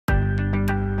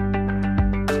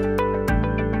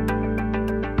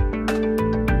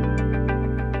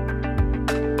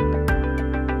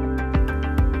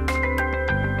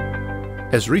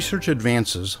As research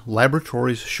advances,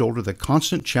 laboratories shoulder the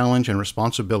constant challenge and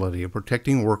responsibility of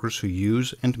protecting workers who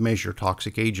use and measure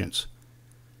toxic agents.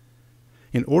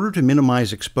 In order to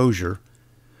minimize exposure,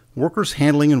 workers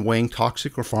handling and weighing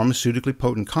toxic or pharmaceutically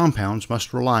potent compounds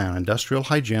must rely on industrial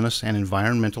hygienists and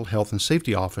environmental health and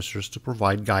safety officers to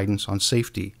provide guidance on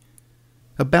safety.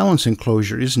 A balance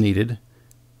enclosure is needed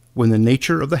when the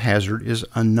nature of the hazard is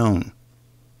unknown.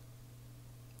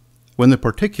 When the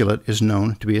particulate is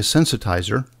known to be a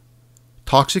sensitizer,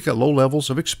 toxic at low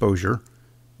levels of exposure,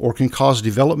 or can cause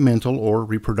developmental or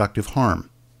reproductive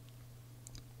harm.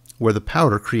 Where the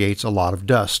powder creates a lot of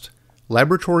dust,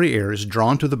 laboratory air is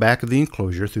drawn to the back of the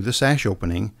enclosure through the sash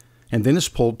opening and then is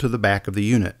pulled to the back of the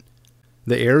unit.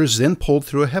 The air is then pulled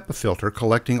through a HEPA filter,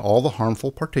 collecting all the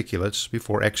harmful particulates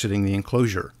before exiting the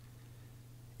enclosure.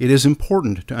 It is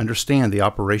important to understand the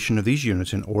operation of these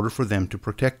units in order for them to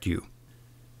protect you.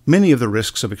 Many of the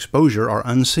risks of exposure are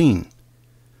unseen.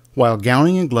 While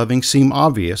gowning and gloving seem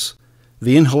obvious,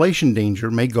 the inhalation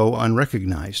danger may go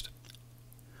unrecognized.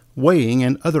 Weighing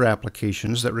and other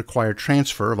applications that require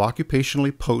transfer of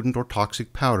occupationally potent or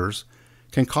toxic powders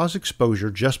can cause exposure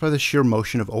just by the sheer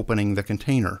motion of opening the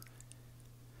container.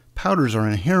 Powders are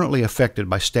inherently affected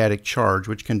by static charge,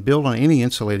 which can build on any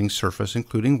insulating surface,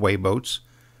 including weigh boats,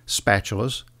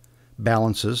 spatulas,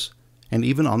 balances, and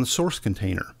even on the source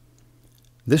container.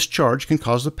 This charge can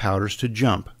cause the powders to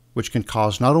jump, which can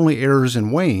cause not only errors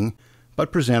in weighing,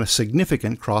 but present a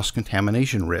significant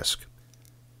cross-contamination risk.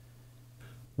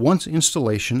 Once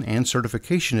installation and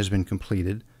certification has been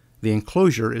completed, the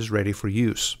enclosure is ready for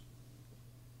use.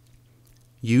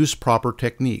 Use proper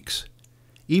techniques.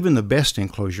 Even the best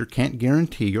enclosure can't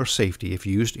guarantee your safety if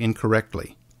used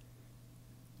incorrectly.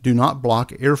 Do not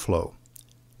block airflow.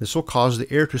 This will cause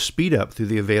the air to speed up through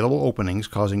the available openings,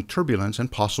 causing turbulence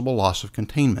and possible loss of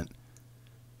containment.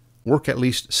 Work at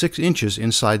least 6 inches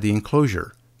inside the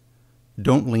enclosure.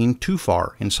 Don't lean too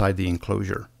far inside the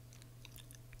enclosure.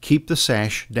 Keep the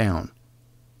sash down.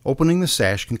 Opening the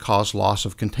sash can cause loss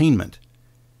of containment.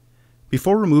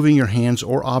 Before removing your hands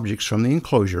or objects from the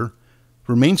enclosure,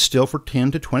 remain still for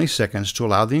 10 to 20 seconds to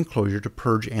allow the enclosure to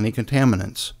purge any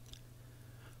contaminants.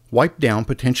 Wipe down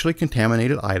potentially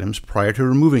contaminated items prior to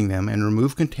removing them and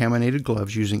remove contaminated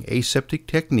gloves using aseptic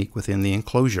technique within the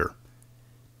enclosure.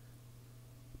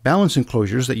 Balance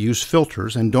enclosures that use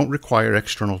filters and don't require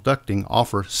external ducting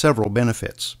offer several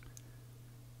benefits.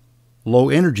 Low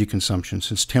energy consumption,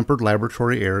 since tempered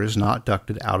laboratory air is not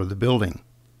ducted out of the building.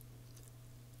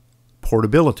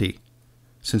 Portability.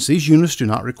 Since these units do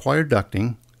not require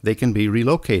ducting, they can be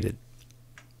relocated.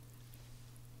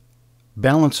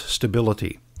 Balance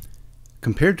stability.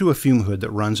 Compared to a fume hood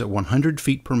that runs at 100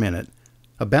 feet per minute,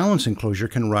 a balance enclosure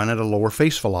can run at a lower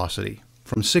face velocity,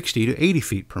 from 60 to 80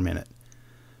 feet per minute.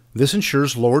 This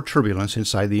ensures lower turbulence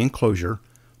inside the enclosure,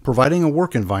 providing a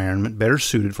work environment better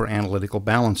suited for analytical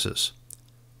balances.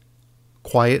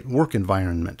 Quiet work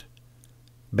environment.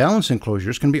 Balance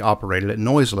enclosures can be operated at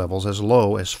noise levels as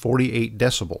low as 48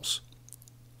 decibels.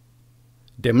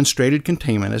 Demonstrated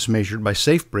containment as measured by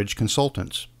SafeBridge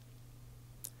consultants.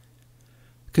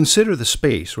 Consider the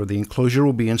space where the enclosure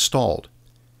will be installed.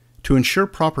 To ensure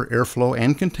proper airflow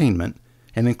and containment,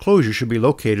 an enclosure should be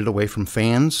located away from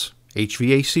fans,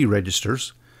 HVAC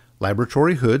registers,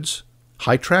 laboratory hoods,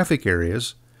 high traffic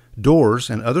areas, doors,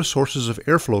 and other sources of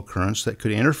airflow currents that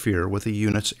could interfere with the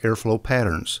unit's airflow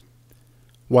patterns.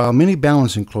 While many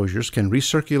balance enclosures can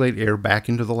recirculate air back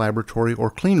into the laboratory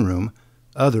or clean room,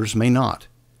 others may not.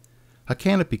 A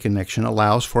canopy connection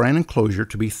allows for an enclosure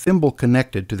to be thimble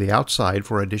connected to the outside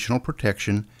for additional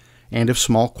protection and if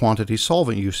small quantity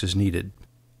solvent use is needed.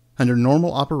 Under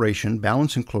normal operation,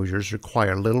 balance enclosures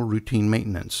require little routine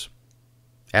maintenance.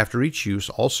 After each use,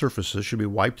 all surfaces should be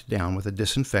wiped down with a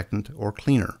disinfectant or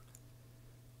cleaner.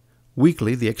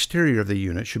 Weekly, the exterior of the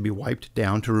unit should be wiped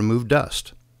down to remove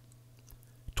dust.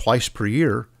 Twice per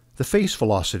year, the face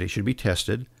velocity should be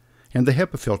tested, and the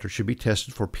HEPA filter should be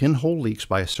tested for pinhole leaks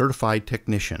by a certified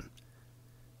technician.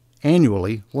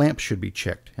 Annually, lamps should be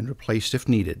checked and replaced if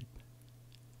needed.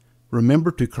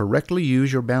 Remember to correctly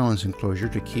use your balance enclosure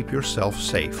to keep yourself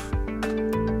safe.